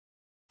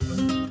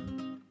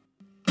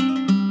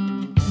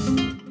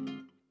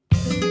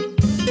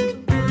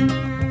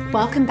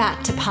Welcome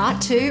back to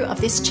part 2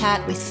 of this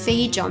chat with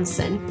Fi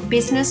Johnston,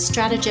 business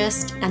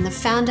strategist and the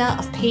founder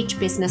of Peach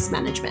Business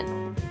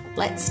Management.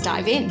 Let's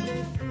dive in.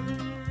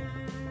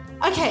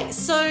 Okay,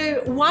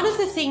 so one of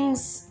the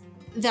things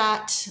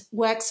that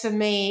works for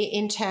me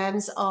in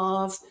terms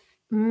of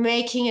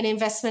making an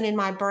investment in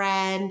my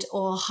brand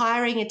or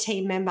hiring a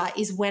team member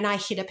is when I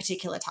hit a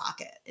particular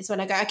target. It's when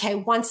I go, okay,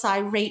 once I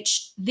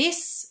reach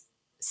this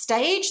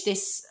stage,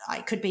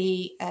 it could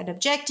be an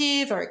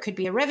objective or it could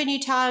be a revenue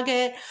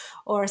target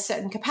or a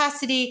certain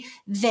capacity,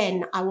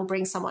 then I will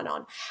bring someone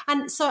on.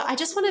 And so I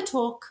just want to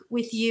talk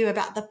with you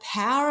about the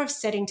power of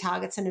setting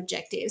targets and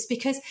objectives,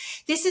 because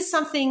this is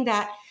something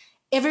that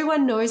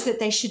everyone knows that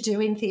they should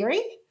do in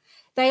theory.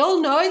 They all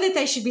know that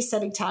they should be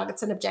setting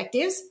targets and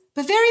objectives,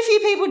 but very few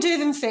people do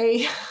them,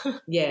 Fi.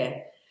 Yeah.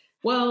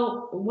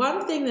 Well,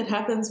 one thing that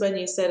happens when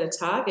you set a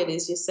target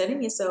is you're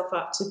setting yourself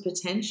up to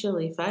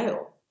potentially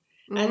fail.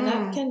 And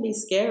that can be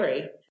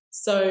scary.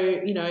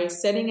 So,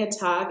 setting a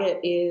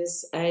target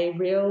is a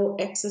real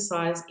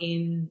exercise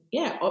in,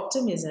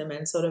 optimism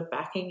and sort of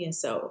backing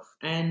yourself.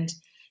 And,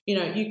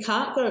 you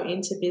can't go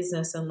into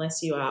business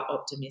unless you are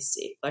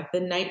optimistic. Like,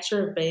 the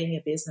nature of being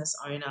a business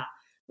owner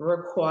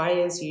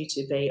requires you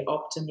to be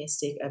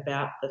optimistic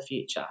about the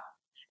future.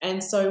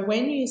 And so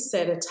when you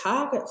set a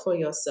target for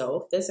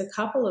yourself, there's a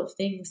couple of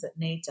things that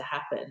need to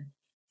happen.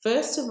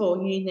 First of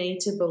all, you need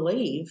to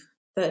believe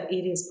that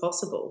it is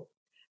possible.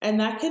 And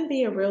that can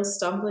be a real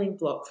stumbling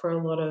block for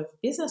a lot of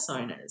business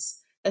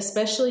owners,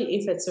 especially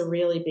if it's a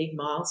really big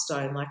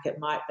milestone, like it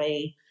might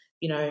be,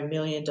 $1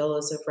 million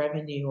of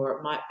revenue, or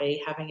it might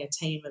be having a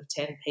team of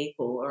 10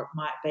 people, or it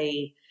might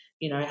be,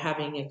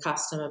 having a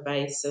customer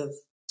base of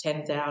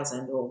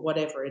 10,000 or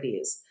whatever it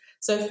is.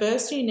 So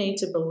first you need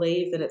to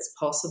believe that it's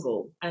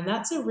possible. And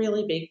that's a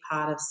really big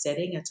part of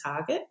setting a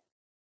target.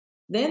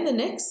 Then the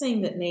next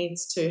thing that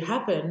needs to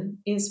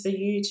happen is for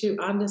you to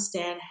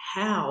understand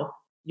how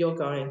you're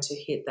going to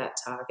hit that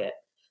target.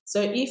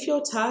 So if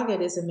your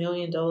target is $1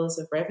 million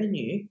of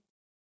revenue,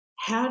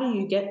 how do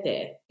you get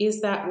there? Is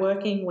that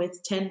working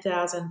with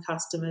 10,000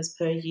 customers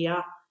per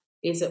year?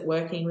 Is it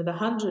working with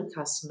 100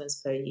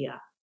 customers per year?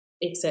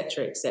 Et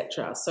cetera, et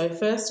cetera. So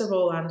first of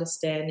all,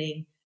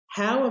 understanding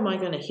how am I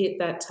going to hit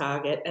that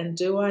target, and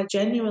do I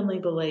genuinely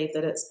believe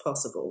that it's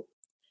possible?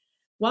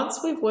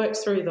 Once we've worked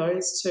through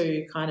those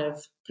two kind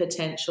of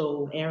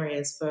potential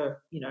areas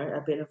for,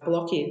 a bit of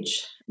blockage,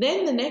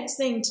 then the next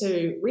thing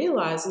to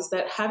realise is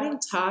that having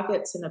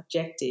targets and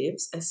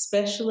objectives,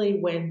 especially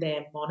when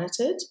they're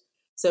monitored,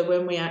 so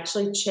when we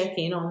actually check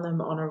in on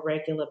them on a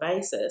regular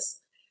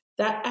basis,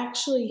 that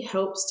actually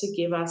helps to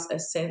give us a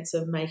sense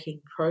of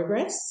making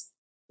progress,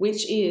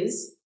 which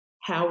is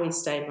how we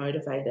stay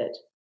motivated.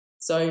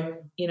 So,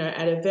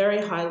 at a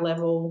very high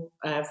level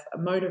of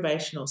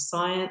motivational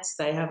science,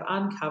 they have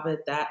uncovered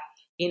that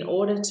in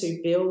order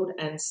to build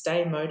and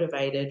stay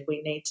motivated,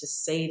 we need to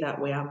see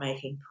that we are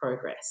making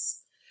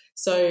progress.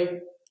 So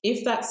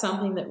if that's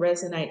something that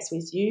resonates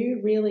with you,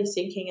 really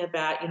thinking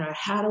about,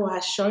 how do I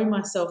show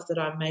myself that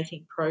I'm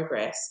making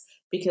progress,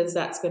 because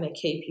that's going to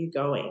keep you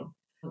going.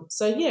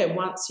 So,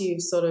 once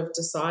you've sort of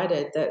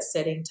decided that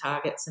setting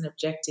targets and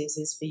objectives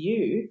is for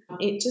you,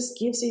 it just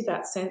gives you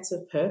that sense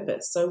of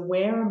purpose. So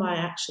where am I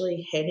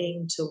actually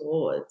heading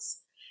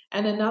towards?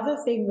 And another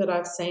thing that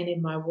I've seen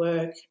in my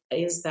work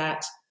is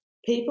that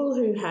people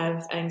who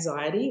have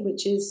anxiety,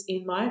 which is,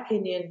 in my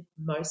opinion,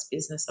 most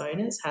business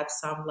owners have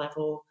some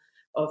level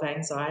of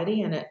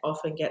anxiety, and it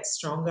often gets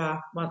stronger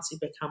once you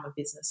become a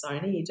business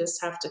owner. You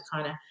just have to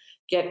kind of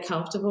get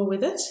comfortable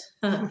with it.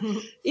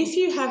 If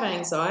you have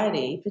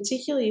anxiety,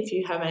 particularly if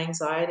you have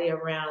anxiety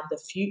around the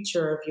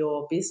future of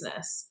your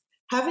business,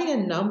 having a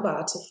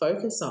number to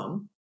focus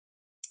on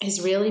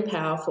is really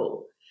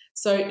powerful.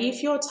 So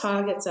if your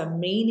targets are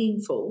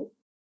meaningful,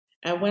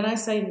 and when I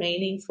say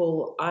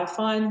meaningful, I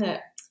find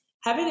that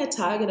having a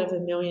target of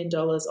 $1 million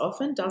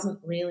often doesn't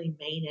really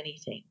mean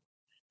anything.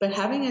 But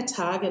having a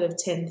target of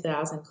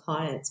 10,000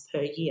 clients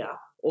per year,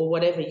 or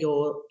whatever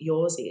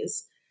yours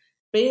is,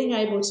 being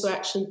able to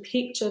actually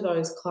picture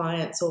those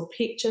clients or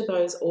picture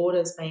those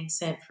orders being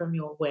sent from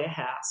your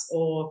warehouse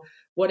or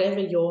whatever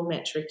your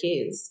metric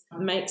is,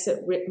 makes it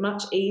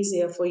much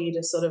easier for you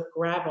to sort of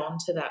grab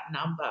onto that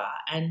number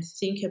and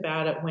think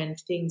about it when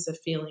things are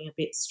feeling a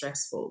bit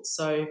stressful.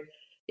 So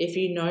if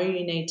you know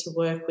you need to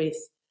work with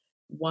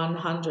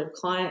 100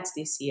 clients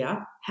this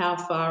year, how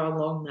far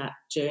along that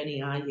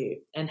journey are you?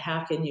 And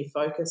how can you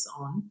focus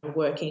on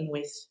working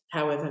with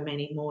however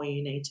many more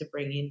you need to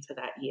bring in for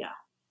that year?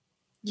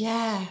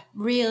 Yeah,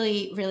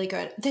 really, really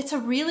good. That's a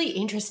really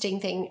interesting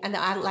thing. And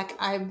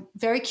I'm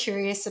very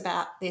curious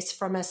about this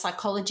from a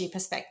psychology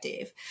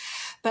perspective.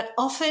 But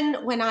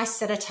often when I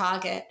set a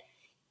target,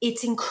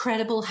 it's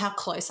incredible how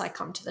close I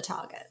come to the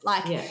target.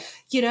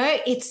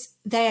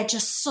 They are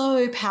just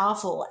so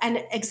powerful.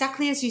 And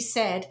exactly as you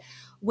said,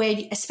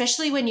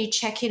 especially when you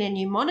check in and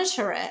you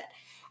monitor it,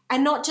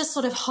 and not just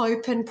sort of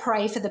hope and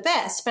pray for the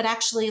best, but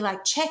actually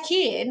like check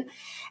in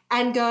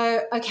and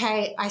go,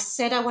 okay, I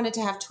said I wanted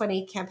to have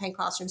 20 campaign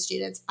classroom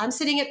students. I'm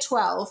sitting at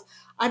 12.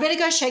 I better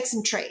go shake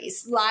some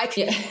trees. Like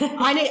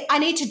I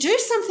need to do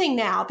something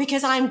now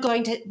because I'm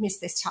going to miss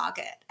this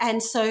target.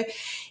 And so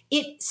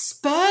it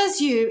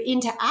spurs you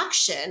into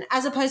action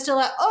as opposed to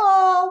like,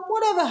 oh,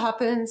 whatever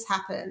happens,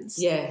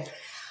 happens. Yeah.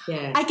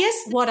 Yeah. I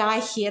guess what I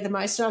hear the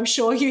most, and I'm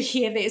sure you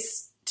hear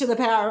this to the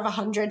power of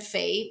 100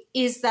 Fi,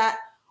 is that,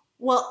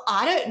 well,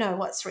 I don't know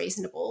what's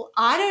reasonable.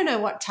 I don't know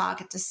what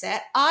target to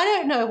set. I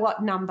don't know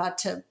what number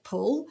to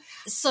pull.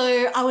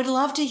 So I would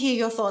love to hear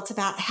your thoughts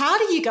about how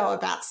do you go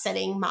about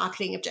setting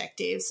marketing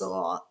objectives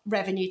or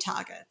revenue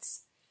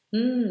targets?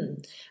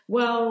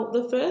 Well,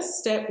 the first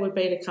step would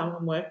be to come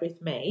and work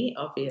with me,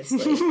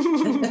 obviously.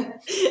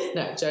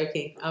 No,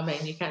 joking. I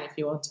mean, you can if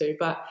you want to.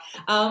 But,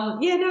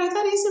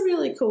 that is a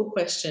really cool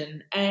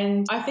question.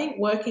 And I think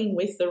working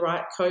with the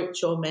right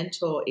coach or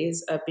mentor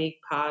is a big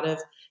part of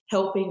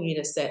helping you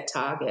to set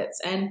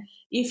targets. And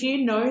if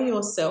you know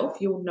yourself,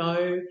 you'll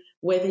know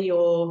whether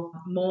you're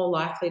more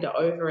likely to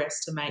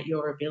overestimate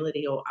your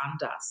ability or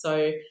under.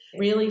 So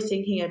really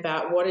thinking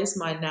about what is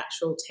my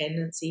natural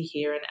tendency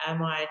here, and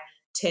am I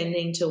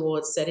tending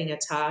towards setting a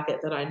target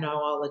that I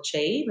know I'll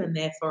achieve and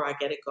therefore I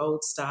get a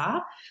gold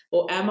star?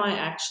 Or am I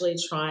actually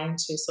trying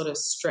to sort of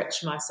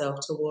stretch myself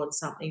towards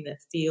something that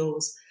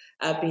feels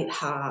a bit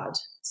hard?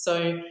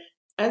 So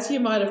as you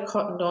might have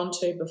cottoned on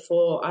to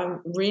before,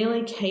 I'm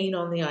really keen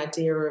on the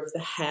idea of the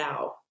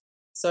how.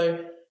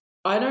 So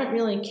I don't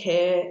really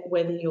care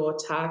whether your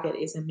target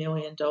is $1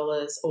 million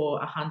or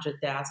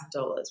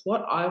 $100,000.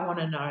 What I want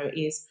to know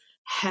is,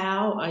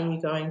 how are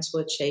you going to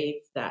achieve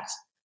that?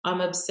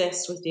 I'm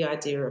obsessed with the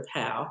idea of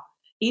how.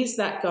 Is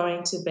that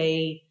going to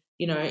be,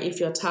 if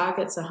your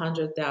target's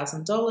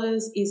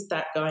 $100,000, is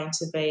that going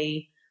to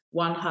be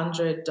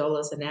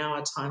 $100 an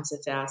hour times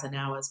 1,000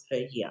 hours per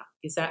year?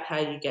 Is that how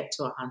you get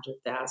to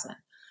 100,000?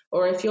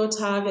 Or if your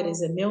target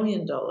is $1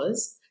 million,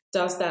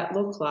 does that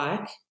look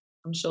like,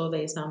 I'm sure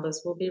these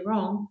numbers will be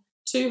wrong,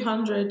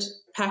 200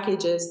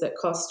 packages that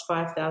cost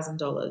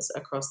 $5,000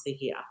 across the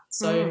year?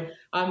 So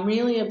I'm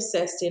really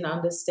obsessed in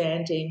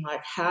understanding,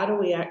 like, how do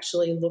we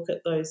actually look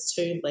at those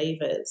two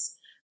levers?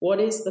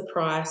 What is the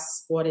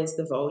price? What is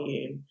the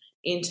volume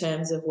in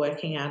terms of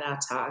working out our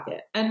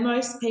target? And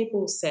most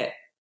people set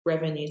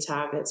revenue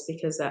targets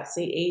because that's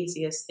the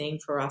easiest thing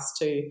for us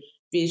to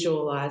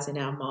visualize in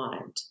our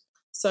mind.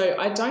 So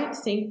I don't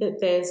think that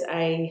there's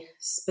a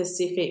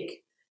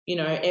specific,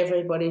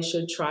 everybody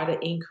should try to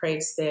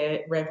increase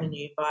their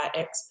revenue by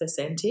X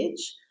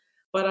percentage.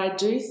 But I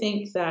do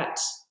think that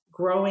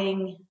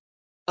growing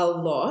a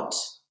lot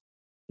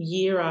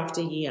year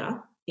after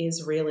year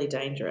is really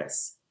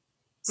dangerous.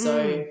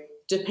 So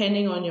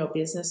depending on your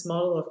business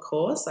model, of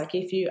course, like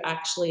if you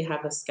actually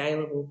have a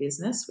scalable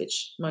business,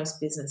 which most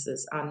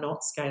businesses are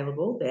not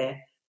scalable, they're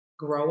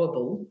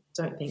growable.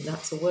 Don't think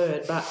that's a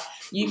word, but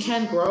you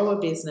can grow a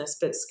business,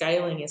 but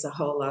scaling is a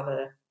whole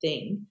other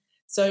thing.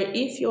 So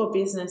if your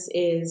business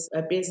is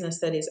a business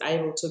that is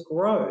able to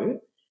grow,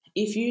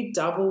 if you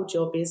doubled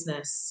your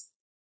business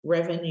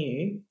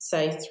revenue,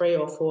 say 3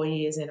 or 4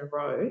 years in a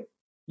row,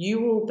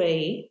 you will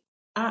be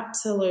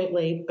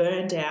absolutely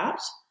burned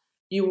out.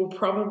 You will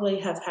probably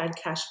have had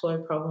cash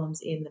flow problems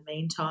in the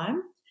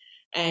meantime,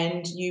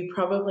 and you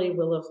probably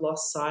will have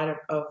lost sight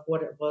of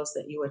what it was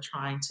that you were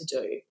trying to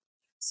do.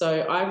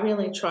 So I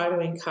really try to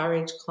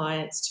encourage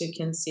clients to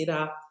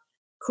consider,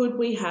 could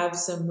we have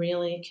some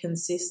really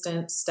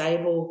consistent,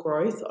 stable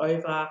growth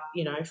over,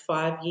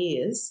 5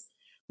 years,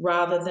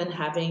 rather than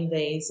having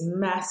these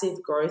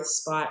massive growth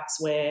spikes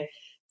where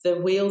the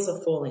wheels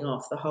are falling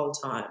off the whole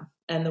time.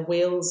 And the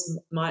wheels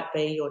might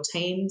be your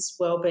team's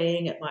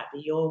well-being, it might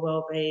be your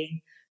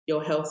well-being,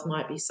 your health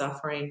might be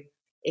suffering,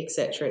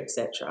 etc.,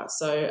 etc.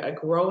 So a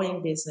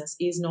growing business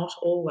is not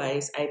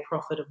always a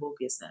profitable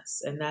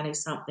business. And that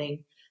is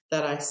something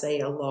that I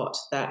see a lot,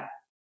 that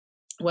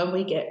when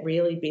we get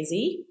really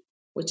busy,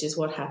 which is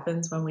what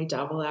happens when we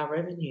double our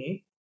revenue,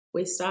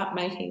 we start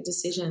making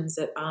decisions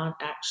that aren't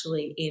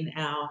actually in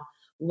our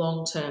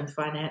long-term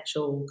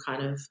financial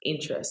kind of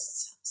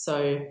interests.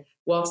 So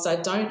whilst I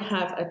don't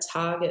have a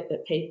target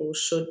that people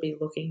should be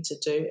looking to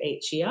do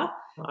each year,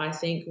 I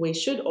think we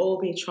should all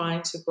be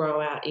trying to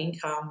grow our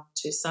income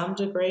to some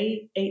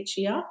degree each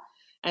year,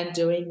 and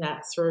doing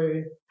that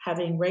through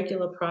having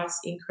regular price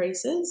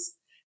increases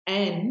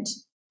and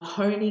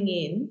honing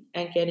in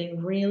and getting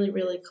really,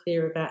 really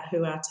clear about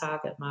who our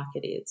target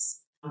market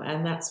is.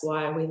 And that's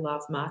why we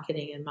love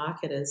marketing and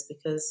marketers,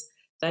 because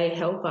they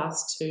help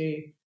us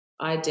to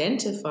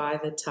identify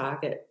the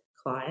target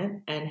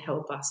client and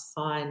help us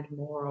find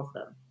more of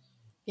them.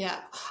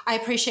 Yeah, I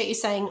appreciate you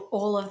saying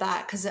all of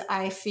that, because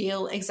I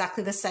feel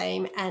exactly the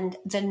same. And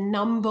the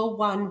number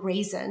one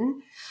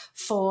reason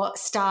for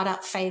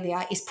startup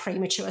failure is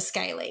premature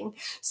scaling.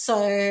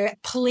 So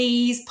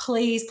please,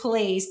 please,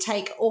 please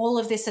take all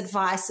of this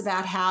advice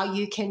about how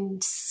you can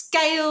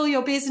scale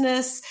your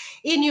business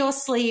in your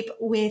sleep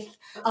with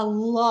a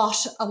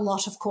lot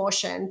of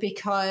caution,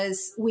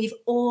 because we've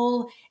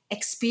all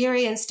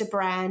experienced a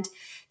brand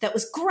that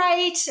was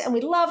great and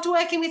we loved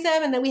working with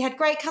them, and then we had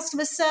great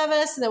customer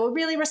service and they were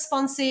really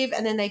responsive,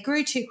 and then they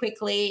grew too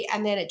quickly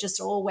and then it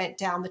just all went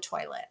down the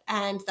toilet.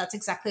 And that's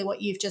exactly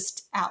what you've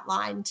just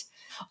outlined.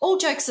 All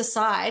jokes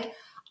aside,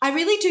 I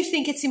really do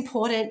think it's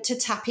important to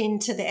tap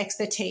into the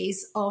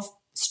expertise of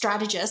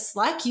strategists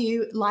like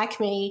you, like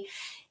me,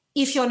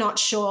 if you're not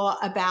sure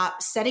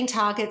about setting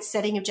targets,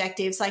 setting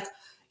objectives. Like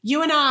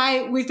you and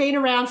I, we've been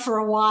around for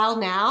a while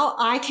now.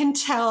 I can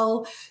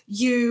tell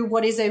you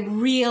what is a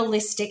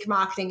realistic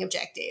marketing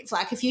objective.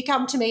 Like if you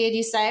come to me and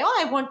you say,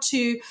 I want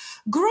to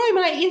grow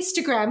my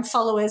Instagram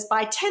followers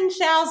by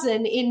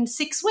 10,000 in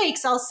 6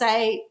 weeks, I'll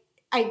say,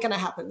 ain't going to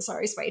happen.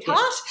 Sorry, sweetheart.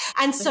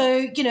 Yeah. And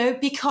so,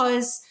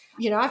 because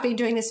I've been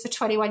doing this for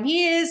 21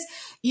 years.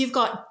 You've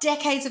got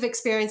decades of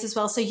experience as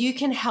well. So you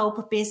can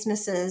help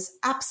businesses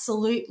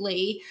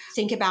absolutely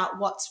think about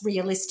what's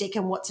realistic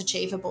and what's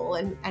achievable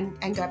and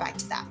go back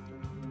to that.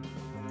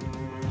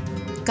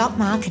 Gut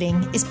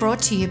Marketing is brought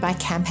to you by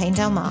Campaign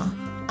Del Mar,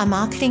 a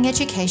marketing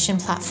education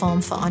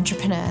platform for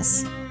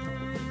entrepreneurs.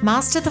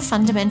 Master the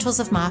fundamentals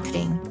of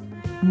marketing,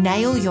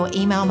 nail your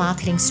email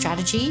marketing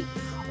strategy,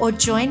 or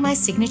join my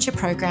signature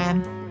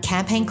program,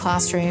 Campaign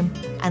Classroom,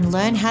 and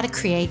learn how to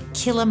create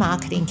killer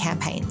marketing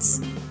campaigns.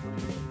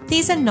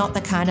 These are not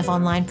the kind of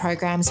online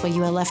programs where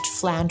you are left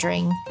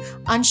floundering,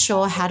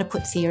 unsure how to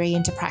put theory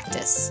into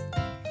practice.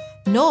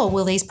 Nor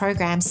will these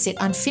programs sit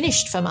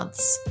unfinished for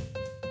months.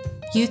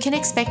 You can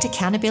expect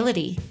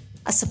accountability,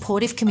 a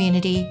supportive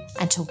community,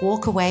 and to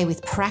walk away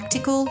with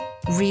practical,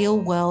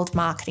 real-world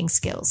marketing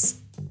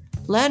skills.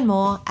 Learn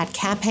more at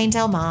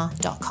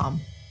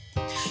campaigndelmar.com.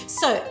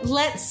 So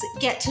let's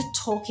get to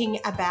talking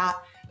about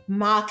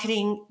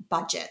marketing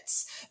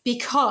budgets,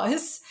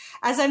 because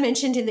as I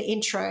mentioned in the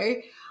intro,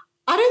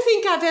 I don't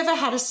think I've ever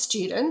had a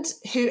student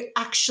who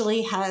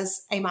actually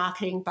has a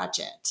marketing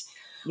budget.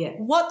 Yeah.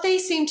 What they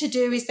seem to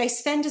do is they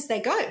spend as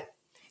they go.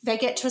 They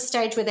get to a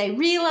stage where they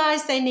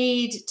realize they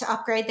need to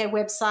upgrade their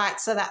website,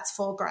 so that's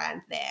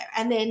 $4,000 there.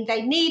 And then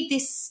they need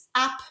this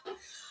app,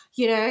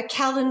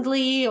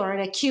 Calendly or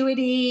an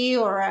Acuity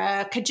or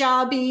a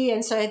Kajabi.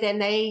 And so then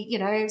they,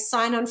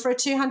 sign on for a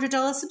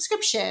 $200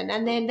 subscription,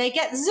 and then they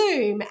get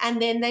Zoom, and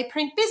then they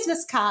print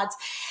business cards,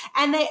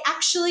 and they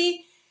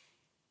actually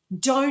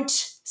don't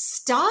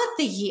start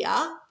the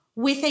year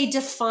with a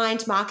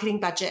defined marketing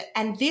budget.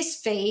 And this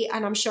fee,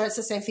 and I'm sure it's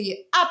the same for you,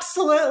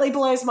 absolutely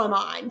blows my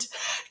mind,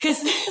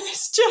 because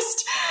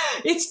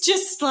it's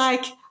just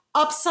like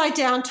upside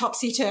down,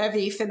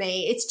 topsy-turvy for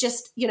me. It's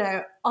just,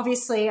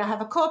 obviously I have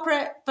a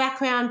corporate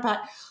background,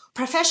 but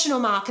professional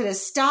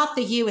marketers start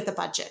the year with a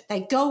budget.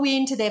 They go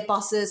into their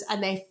bosses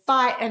and they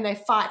fight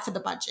for the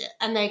budget.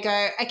 And they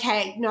go,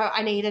 okay, no,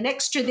 I need an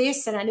extra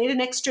this and I need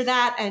an extra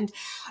that. And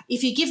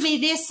if you give me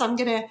this,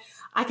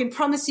 I can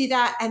promise you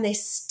that. And they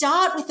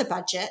start with the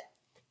budget.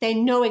 They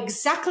know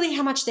exactly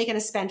how much they're going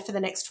to spend for the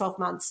next 12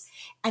 months.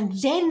 And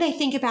then they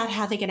think about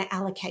how they're going to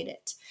allocate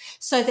it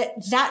so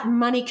that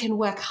money can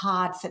work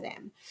hard for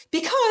them.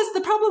 Because the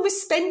problem with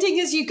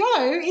spending as you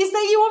go is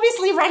that you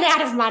obviously run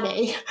out of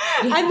money.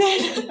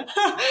 Yeah.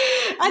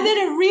 And then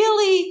a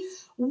really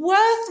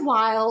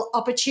worthwhile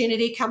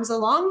opportunity comes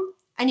along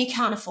and you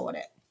can't afford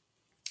it.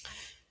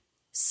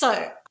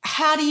 So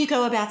how do you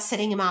go about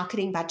setting a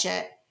marketing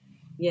budget?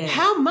 Yeah.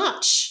 How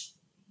much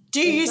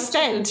do you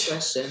spend?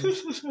 That's a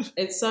good question.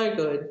 It's so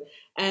good.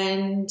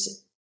 And,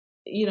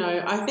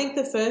 I think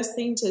the first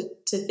thing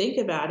to think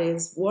about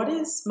is, what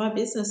is my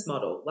business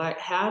model? Like,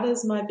 how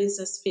does my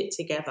business fit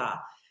together?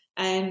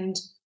 And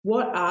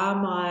what are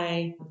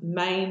my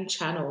main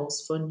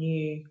channels for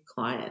new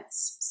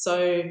clients?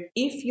 So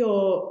if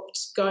you're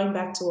going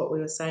back to what we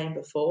were saying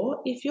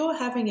before, if you're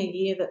having a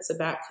year that's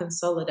about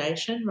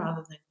consolidation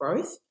rather than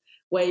growth,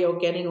 where you're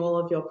getting all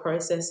of your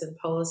process and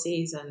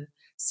policies and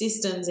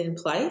systems in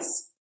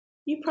place,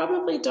 you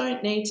probably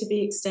don't need to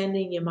be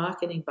extending your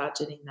marketing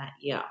budget in that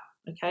year.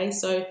 Okay,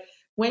 so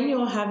when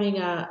you're having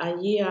a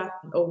year,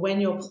 or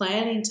when you're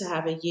planning to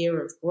have a year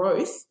of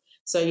growth,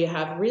 so you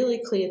have really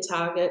clear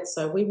targets.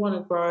 So we want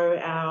to grow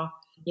our,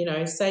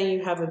 say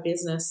you have a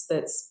business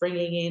that's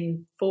bringing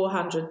in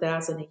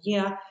 $400,000 a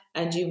year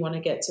and you want to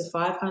get to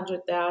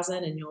 $500,000,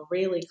 and you're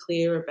really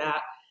clear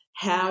about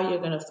how you're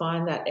going to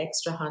find that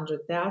extra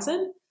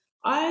 $100,000.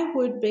 I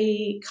would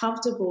be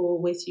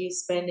comfortable with you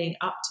spending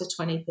up to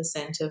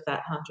 20% of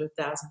that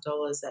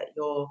 $100,000 that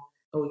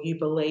you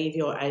believe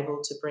you're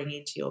able to bring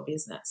into your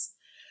business.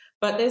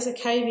 But there's a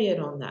caveat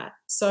on that.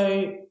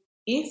 So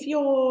if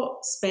you're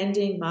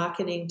spending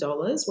marketing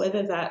dollars,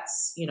 whether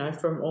that's,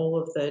 from all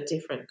of the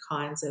different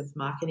kinds of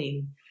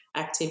marketing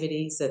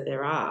activities that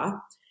there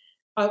are,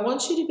 I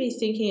want you to be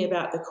thinking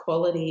about the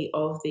quality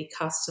of the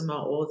customer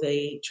or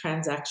the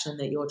transaction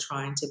that you're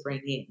trying to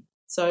bring in.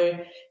 So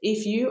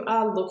if you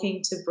are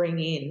looking to bring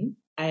in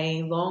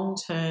a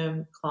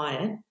long-term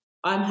client,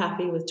 I'm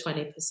happy with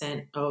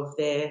 20% of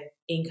their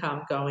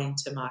income going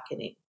to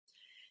marketing.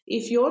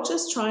 If you're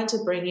just trying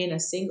to bring in a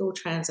single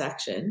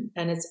transaction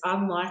and it's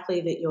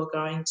unlikely that you're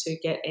going to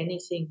get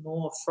anything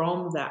more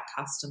from that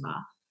customer,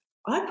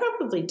 I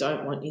probably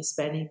don't want you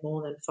spending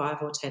more than 5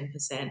 or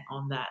 10%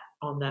 on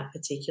that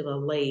particular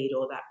lead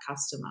or that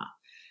customer.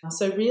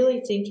 So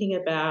really thinking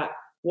about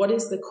what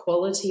is the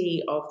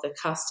quality of the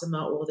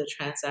customer or the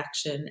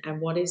transaction, and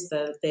what is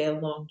their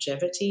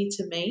longevity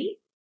to me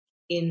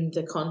in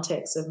the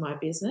context of my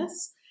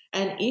business.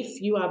 And if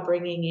you are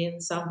bringing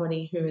in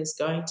somebody who is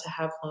going to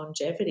have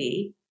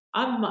longevity,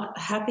 I'm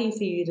happy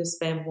for you to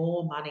spend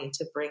more money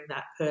to bring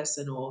that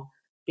person or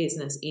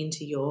business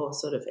into your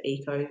sort of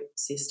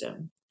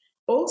ecosystem.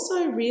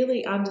 Also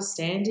really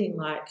understanding,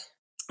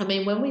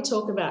 when we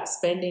talk about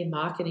spending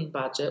marketing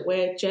budget,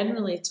 we're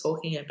generally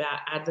talking about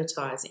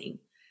advertising.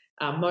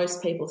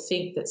 Most people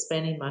think that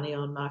spending money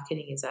on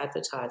marketing is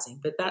advertising,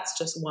 but that's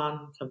just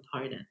one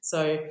component.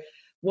 So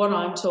what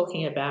I'm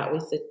talking about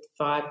with the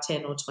 5,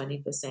 10 or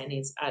 20%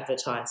 is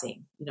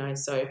advertising.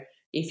 So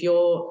if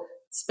you're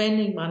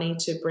spending money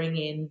to bring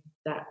in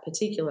that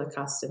particular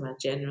customer,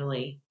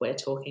 generally we're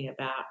talking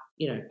about,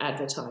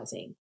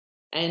 advertising.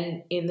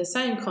 And in the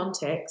same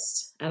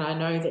context, and I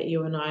know that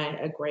you and I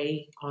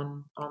agree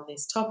on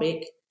this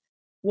topic,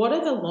 what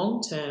are the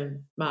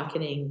long-term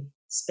marketing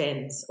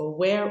spends, or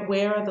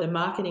where are the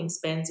marketing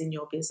spends in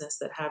your business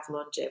that have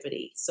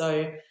longevity?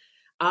 So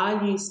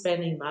are you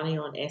spending money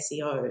on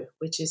SEO,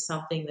 which is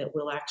something that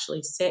will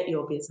actually set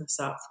your business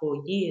up for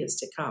years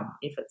to come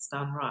if it's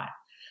done right?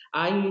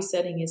 Are you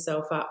setting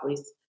yourself up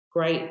with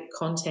great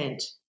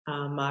content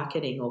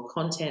marketing or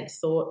content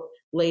thought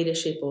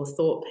leadership or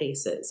thought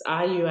pieces?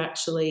 Are you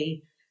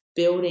actually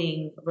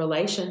building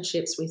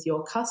relationships with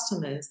your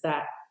customers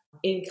that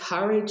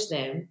encourage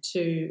them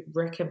to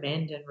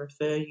recommend and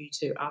refer you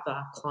to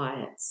other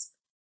clients?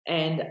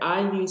 And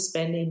are you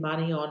spending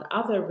money on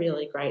other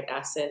really great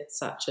assets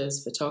such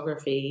as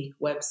photography,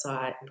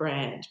 website,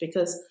 brand?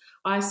 Because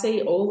I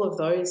see all of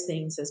those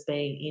things as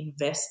being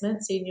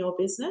investments in your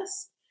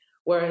business,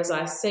 whereas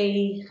I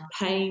see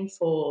paying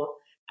for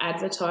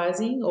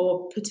advertising,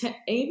 or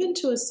even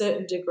to a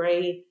certain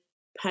degree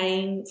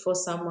paying for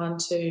someone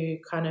to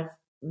kind of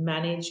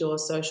manage your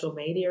social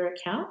media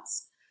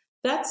accounts,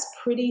 that's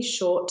pretty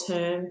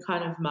short-term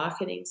kind of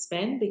marketing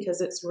spend,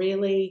 because it's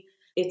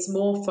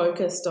more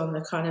focused on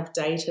the kind of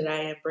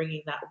day-to-day and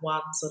bringing that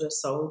one sort of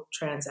sold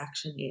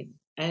transaction in.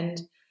 And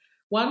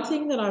one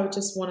thing that I would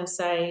just want to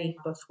say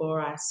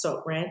before I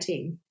stop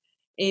ranting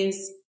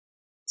is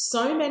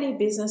so many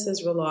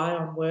businesses rely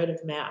on word of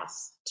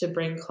mouth to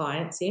bring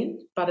clients in,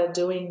 but are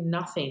doing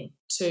nothing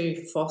to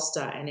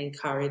foster and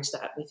encourage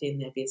that within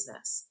their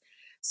business.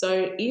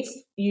 So if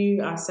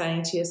you are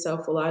saying to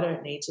yourself, well, I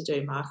don't need to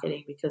do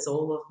marketing because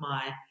all of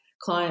my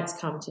clients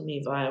come to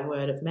me via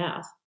word of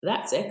mouth,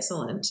 that's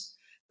excellent.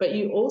 But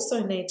you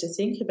also need to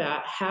think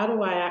about, how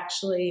do I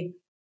actually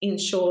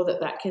ensure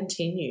that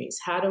continues?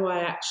 How do I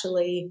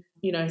actually,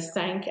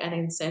 thank and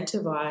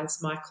incentivize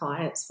my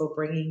clients for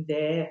bringing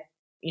their,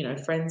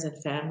 friends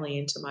and family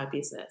into my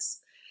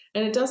business?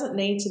 And it doesn't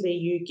need to be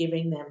you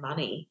giving them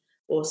money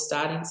or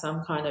starting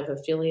some kind of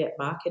affiliate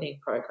marketing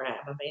program.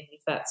 I mean,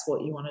 if that's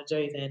what you want to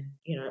do, then,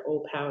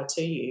 all power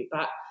to you.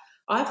 But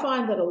I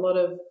find that a lot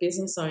of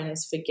business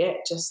owners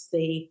forget just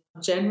the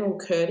general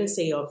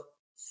courtesy of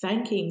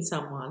thanking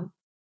someone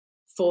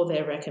for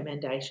their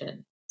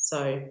recommendation.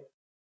 So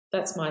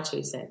that's my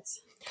 2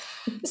 cents.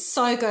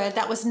 So good.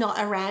 That was not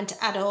a rant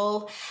at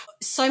all.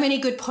 So many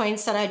good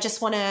points that I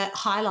just want to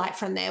highlight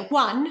from there.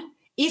 One,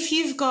 if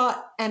you've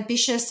got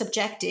ambitious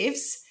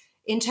objectives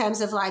in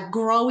terms of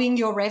growing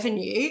your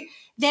revenue,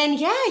 then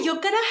you're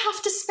going to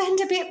have to spend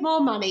a bit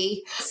more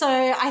money. So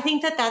I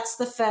think that that's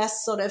the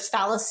first sort of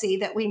fallacy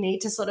that we need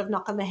to sort of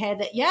knock on the head,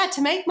 that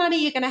to make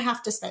money, you're going to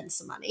have to spend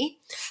some money.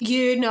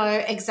 You know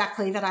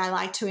exactly that I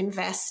like to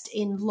invest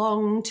in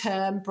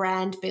long-term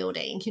brand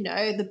building,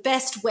 the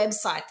best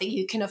website that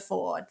you can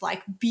afford,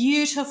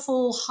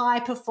 beautiful,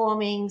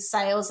 high-performing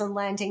sales and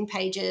landing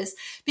pages,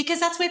 because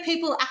that's where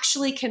people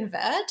actually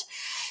convert.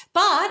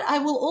 But I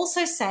will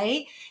also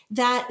say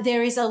that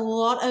there is a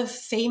lot of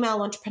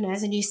female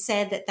entrepreneurs, and you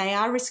said that they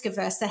are risk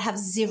averse, that have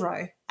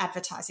zero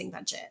advertising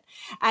budget.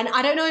 And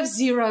I don't know if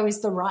zero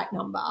is the right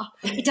number.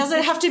 It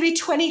doesn't have to be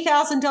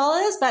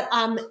 $20,000, but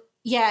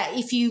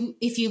if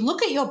you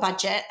look at your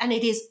budget and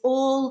it is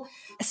all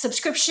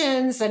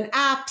subscriptions and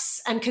apps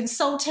and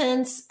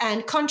consultants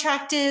and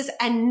contractors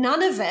and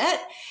none of it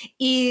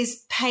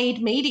is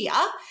paid media,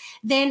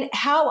 then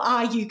how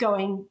are you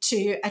going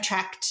to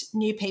attract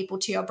new people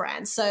to your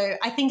brand? So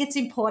I think it's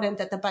important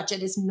that the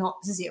budget is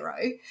not zero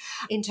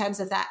in terms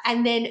of that.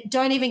 And then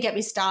don't even get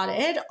me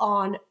started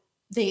on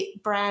the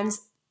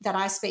brands that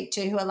I speak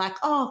to who are like,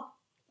 oh,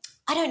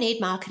 I don't need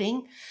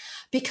marketing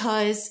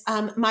because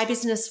my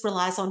business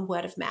relies on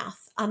word of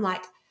mouth. I'm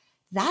like,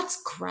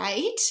 that's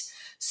great.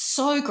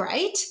 So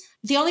great.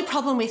 The only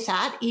problem with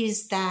that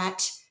is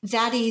that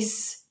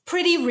is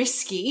pretty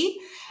risky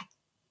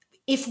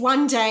if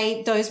one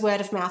day those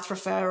word of mouth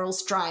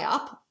referrals dry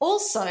up.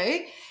 Also,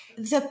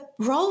 the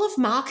role of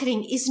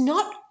marketing is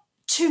not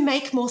to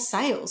make more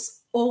sales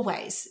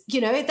always.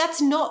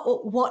 That's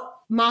not what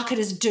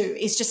marketers do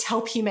is just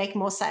help you make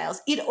more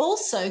sales. It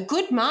also,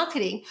 good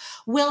marketing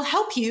will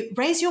help you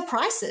raise your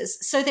prices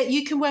so that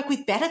you can work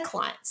with better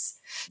clients.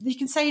 You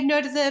can say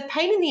no to the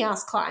pain in the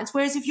ass clients.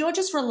 Whereas if you're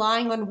just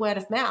relying on word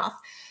of mouth,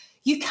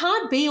 you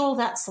can't be all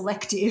that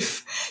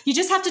selective. You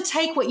just have to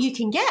take what you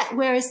can get.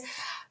 Whereas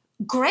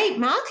great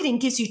marketing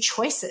gives you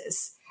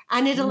choices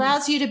and it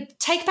allows you to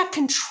take back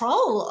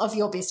control of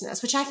your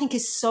business, which I think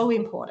is so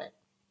important.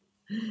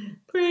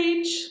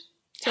 Preach.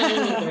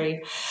 Totally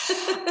agree.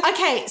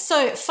 Okay,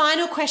 so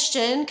final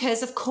question,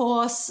 because of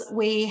course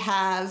we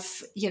have,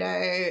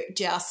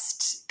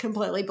 just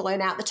completely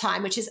blown out the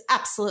time, which is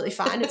absolutely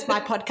fine. It's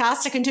my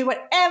podcast. I can do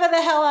whatever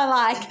the hell I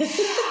like.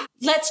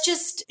 Let's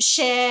just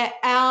share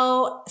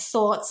our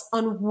thoughts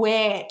on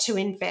where to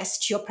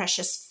invest your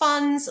precious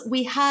funds.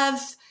 We have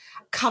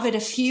covered a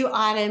few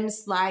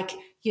items like,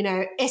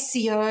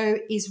 SEO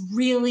is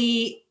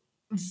really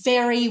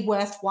very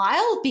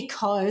worthwhile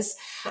because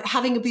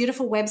having a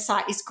beautiful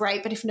website is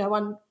great, but if no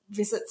one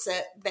visits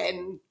it,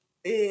 then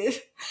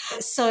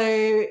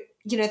so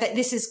that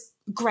this is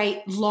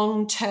great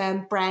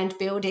long-term brand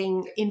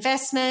building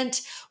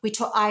investment.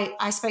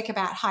 I spoke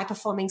about high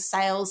performing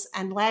sales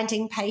and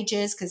landing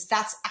pages because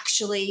that's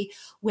actually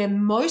where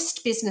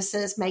most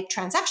businesses make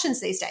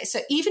transactions these days. So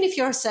even if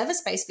you're a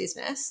service-based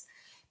business,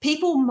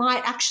 people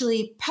might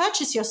actually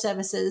purchase your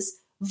services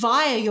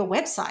via your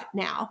website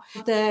now.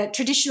 The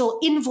traditional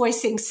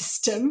invoicing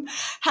system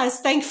has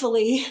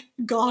thankfully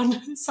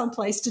gone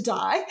someplace to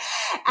die.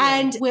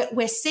 And what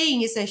we're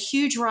seeing is a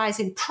huge rise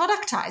in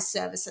productized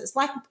services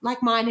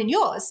like mine and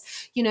yours.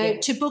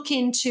 To book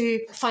into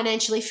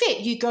Financially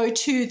Fit, you go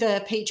to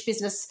the Peach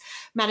Business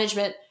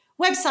Management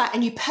website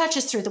and you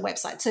purchase through the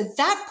website. So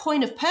that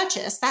point of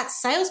purchase, that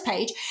sales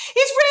page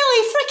is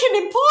really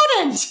freaking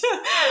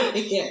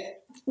important. Yeah.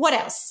 What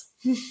else?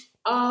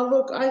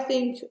 Look, I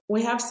think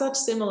we have such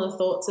similar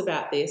thoughts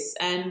about this,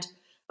 and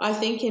I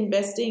think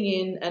investing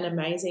in an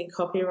amazing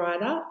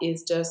copywriter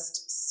is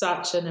just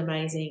such an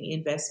amazing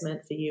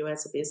investment for you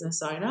as a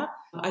business owner.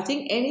 I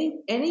think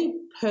any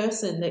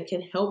person that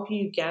can help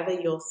you gather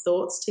your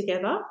thoughts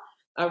together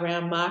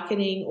around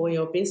marketing or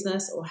your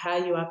business or how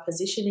you are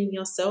positioning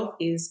yourself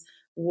is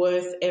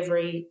worth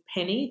every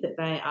penny that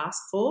they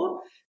ask for.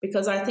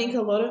 Because I think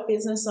a lot of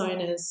business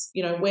owners,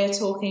 we're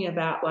talking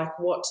about like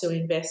what to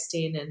invest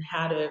in and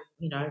how to,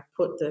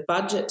 put the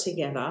budget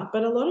together.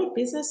 But a lot of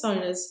business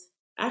owners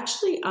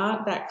actually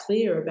aren't that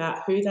clear about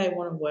who they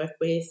want to work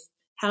with,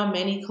 how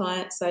many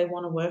clients they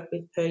want to work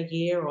with per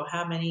year, or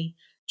how many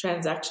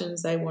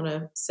transactions they want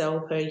to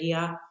sell per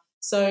year.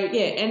 So,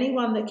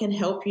 anyone that can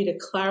help you to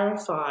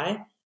clarify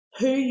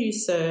who you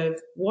serve,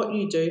 what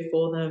you do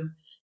for them,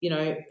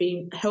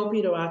 help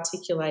you to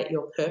articulate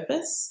your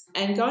purpose.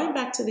 And going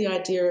back to the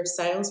idea of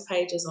sales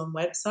pages on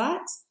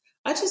websites,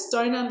 I just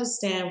don't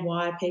understand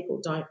why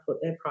people don't put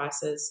their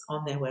prices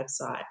on their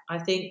website. I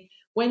think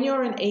when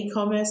you're an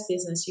e-commerce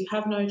business, you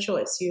have no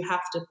choice. You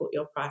have to put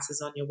your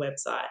prices on your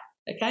website,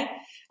 okay?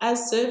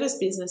 As service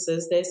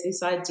businesses, there's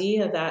this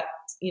idea that,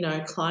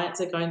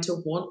 clients are going to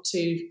want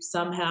to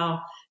somehow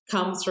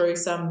come through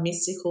some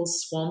mystical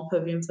swamp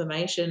of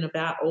information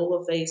about all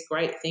of these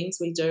great things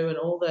we do and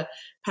all the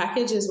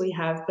packages we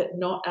have, but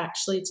not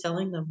actually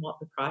telling them what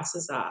the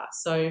prices are.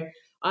 So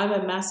I'm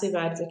a massive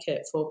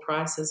advocate for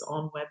prices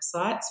on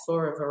websites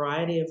for a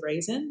variety of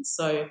reasons.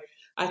 So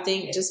I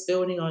think just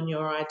building on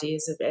your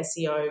ideas of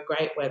SEO,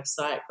 great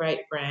website, great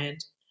brand,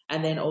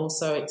 and then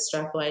also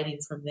extrapolating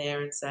from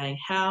there and saying,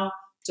 how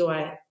do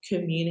I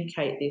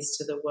communicate this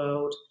to the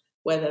world,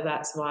 whether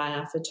that's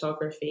via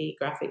photography,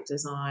 graphic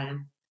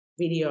design,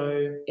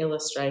 video,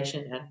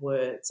 illustration, and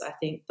words. I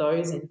think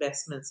those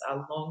investments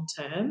are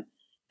long-term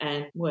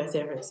and worth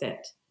every cent.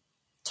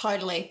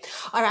 Totally.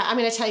 All right, I'm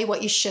going to tell you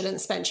what you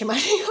shouldn't spend your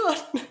money on.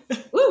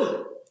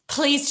 Woo!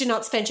 Please do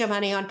not spend your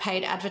money on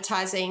paid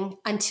advertising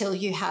until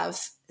you have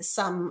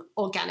some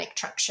organic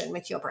traction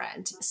with your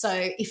brand. So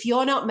if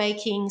you're not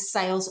making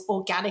sales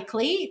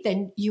organically,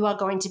 then you are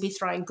going to be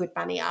throwing good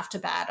money after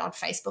bad on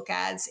Facebook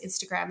ads,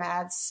 Instagram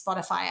ads,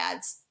 Spotify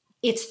ads.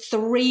 It's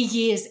 3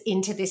 years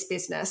into this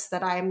business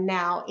that I am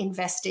now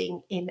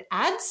investing in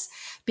ads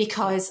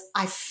because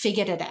I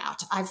figured it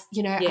out. I've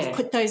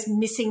put those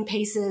missing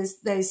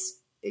pieces, those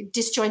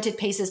disjointed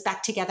pieces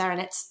back together,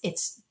 and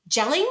it's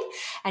gelling.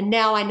 And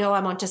now I know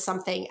I'm onto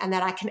something and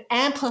that I can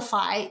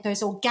amplify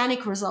those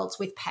organic results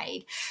with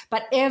paid.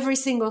 But every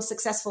single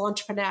successful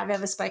entrepreneur I've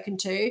ever spoken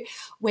to,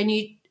 when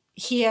you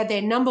hear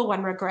their number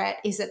one regret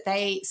is that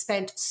they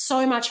spent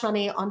so much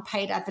money on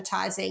paid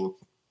advertising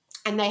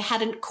and they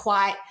hadn't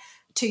quite,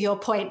 to your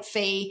point,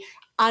 Fi,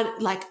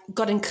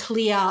 gotten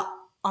clear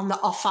on the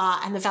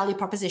offer and the value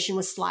proposition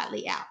was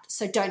slightly out.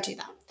 So don't do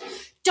that.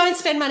 Don't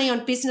spend money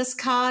on business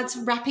cards,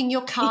 wrapping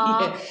your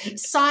car,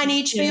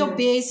 signage for your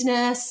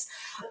business,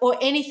 or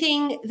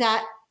anything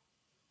that,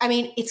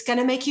 it's going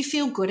to make you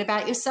feel good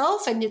about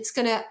yourself and it's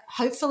going to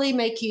hopefully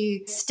make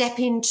you step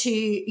into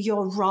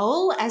your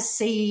role as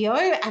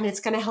CEO and it's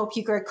going to help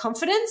you grow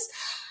confidence.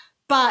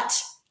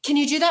 But can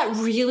you do that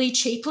really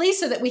cheaply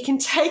so that we can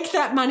take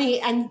that money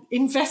and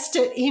invest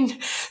it in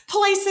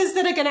places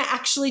that are going to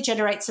actually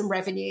generate some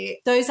revenue?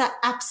 Those are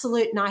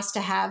absolute nice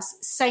to haves.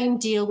 Same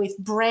deal with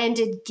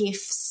branded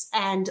gifts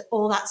and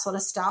all that sort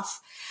of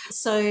stuff.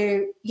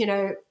 So,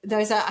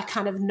 those are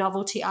kind of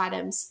novelty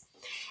items.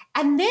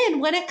 And then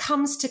when it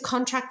comes to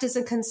contractors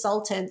and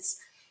consultants,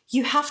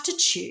 you have to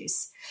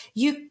choose.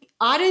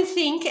 I don't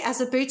think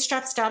as a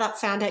bootstrap startup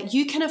founder,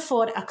 you can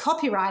afford a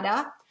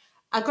copywriter,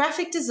 a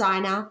graphic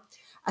designer,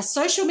 a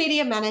social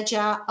media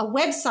manager, a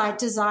website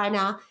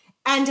designer,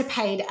 and a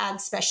paid ad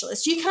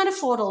specialist. You can't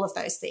afford all of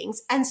those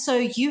things. And so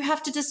you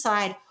have to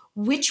decide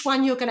which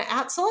one you're going to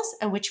outsource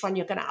and which one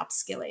you're going to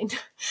upskill in.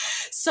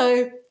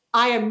 So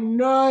I am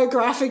no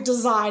graphic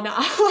designer.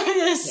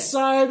 It's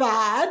so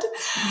bad.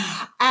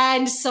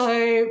 And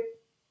so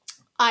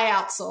I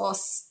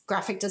outsource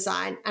graphic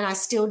design, and I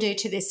still do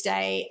to this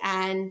day,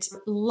 and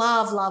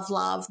love, love,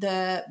 love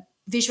the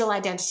visual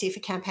identity for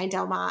Campaign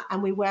Del Mar,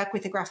 and we work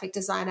with a graphic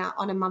designer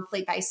on a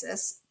monthly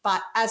basis.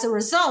 But as a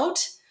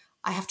result,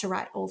 I have to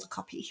write all the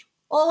copy,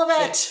 all of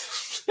it,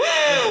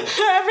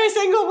 every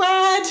single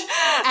word.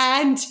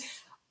 And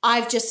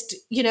I've just,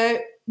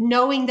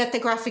 knowing that the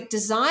graphic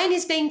design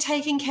is being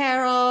taken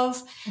care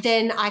of,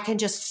 then I can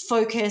just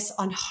focus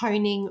on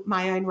honing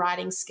my own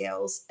writing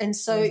skills. And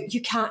so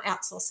you can't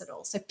outsource it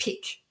all. So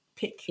pick.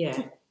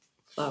 Yeah,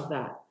 love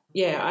that.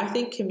 Yeah, I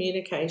think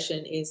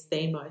communication is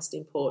the most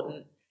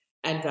important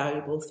and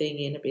valuable thing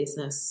in a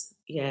business.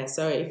 Yeah,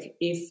 so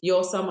if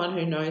you're someone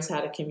who knows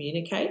how to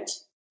communicate,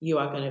 you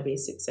are going to be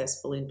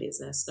successful in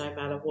business, no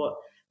matter what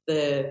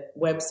the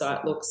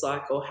website looks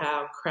like or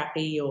how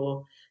crappy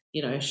or,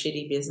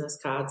 shitty business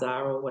cards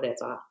are or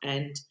whatever.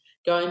 And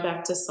going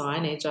back to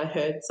signage, I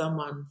heard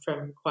someone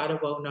from quite a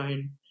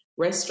well-known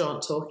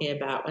restaurant talking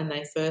about when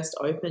they first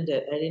opened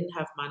it, they didn't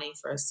have money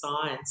for a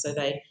sign, so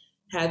they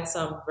had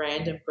some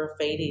random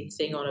graffiti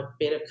thing on a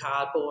bit of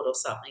cardboard or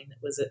something that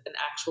was an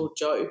actual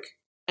joke,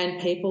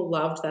 and people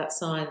loved that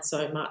sign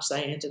so much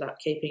they ended up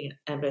keeping it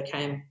and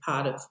became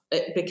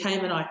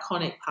an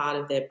iconic part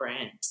of their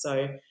brand.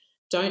 So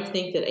don't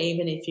think that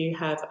even if you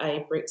have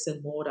a bricks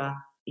and mortar,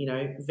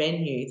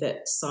 venue,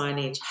 that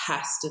signage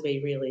has to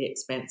be really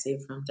expensive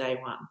from day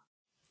one.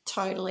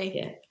 Totally.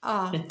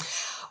 Yeah.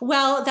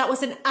 Well, that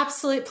was an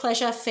absolute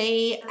pleasure,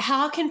 Fi.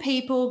 How can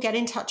people get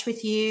in touch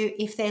with you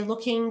if they're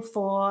looking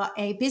for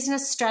a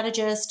business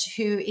strategist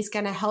who is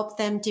going to help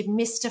them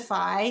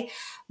demystify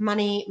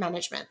money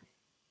management?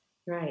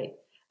 Great.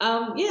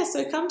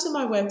 So come to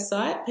my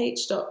website,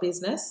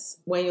 peach.business,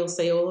 where you'll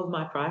see all of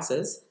my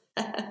prices.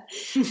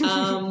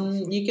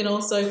 You can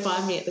also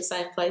find me at the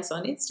same place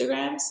on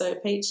Instagram, so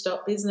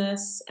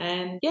peach.business.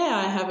 And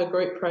I have a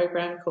group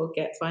program called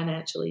Get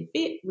Financially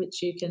Fit,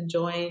 which you can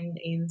join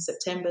in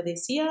September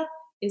this year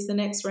is the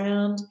next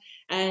round.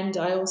 And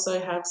I also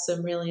have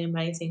some really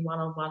amazing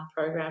one-on-one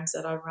programs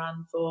that I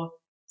run for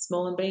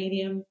small and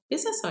medium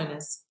business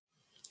owners.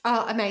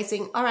 Oh,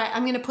 amazing. All right,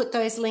 I'm going to put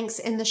those links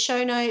in the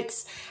show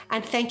notes.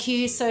 And thank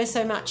you so,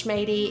 so much,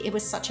 Mady. It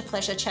was such a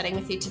pleasure chatting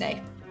with you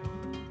today.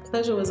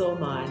 Pleasure was all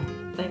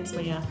mine. Thanks,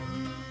 Mia.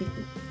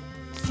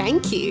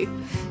 Thank you.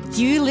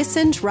 You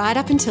listened right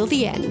up until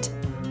the end.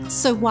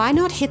 So why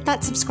not hit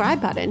that subscribe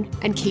button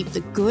and keep the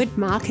good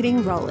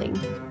marketing rolling?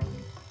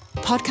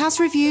 Podcast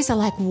reviews are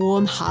like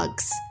warm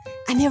hugs,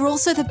 and they're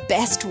also the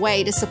best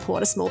way to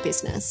support a small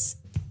business.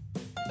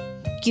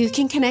 You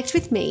can connect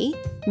with me,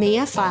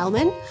 Mia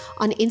Fileman,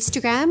 on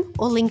Instagram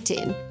or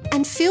LinkedIn,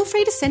 and feel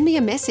free to send me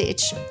a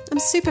message. I'm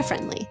super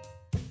friendly.